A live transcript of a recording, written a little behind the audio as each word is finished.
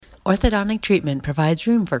Orthodontic treatment provides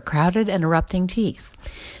room for crowded and erupting teeth.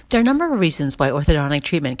 There are a number of reasons why orthodontic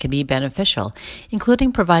treatment can be beneficial,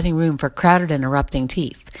 including providing room for crowded and erupting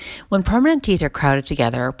teeth. When permanent teeth are crowded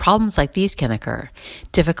together, problems like these can occur: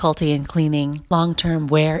 difficulty in cleaning, long-term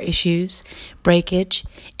wear issues, breakage,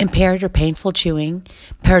 impaired or painful chewing,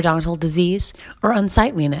 periodontal disease, or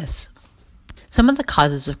unsightliness. Some of the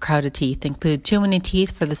causes of crowded teeth include too many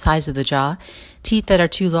teeth for the size of the jaw, teeth that are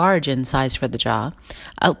too large in size for the jaw,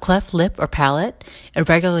 outcleft lip or palate,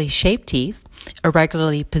 irregularly shaped teeth,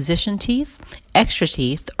 irregularly positioned teeth, extra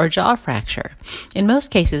teeth, or jaw fracture. In most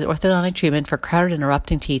cases, orthodontic treatment for crowded and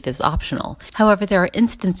erupting teeth is optional. However, there are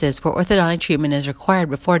instances where orthodontic treatment is required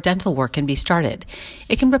before dental work can be started.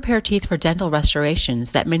 It can prepare teeth for dental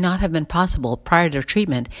restorations that may not have been possible prior to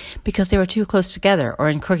treatment because they were too close together or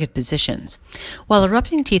in crooked positions. While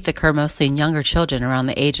erupting teeth occur mostly in younger children around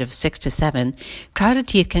the age of 6 to 7, crowded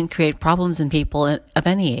teeth can create problems in people of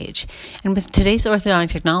any age. And with today's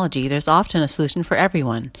orthodontic technology, there's often a solution for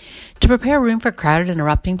everyone. To prepare room for crowded and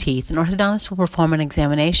erupting teeth, an orthodontist will perform an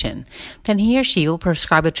examination. Then he or she will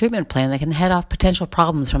prescribe a treatment plan that can head off potential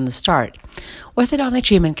problems from the start. Orthodontic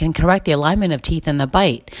treatment can correct the alignment of teeth and the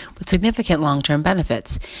bite, with significant long-term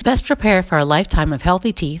benefits. Best prepare for a lifetime of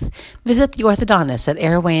healthy teeth, visit the orthodontist at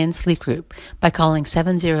Airway and Sleep Group by calling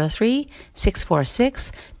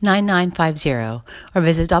 703-646-9950 or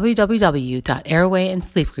visit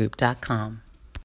www.airwayandsleepgroup.com.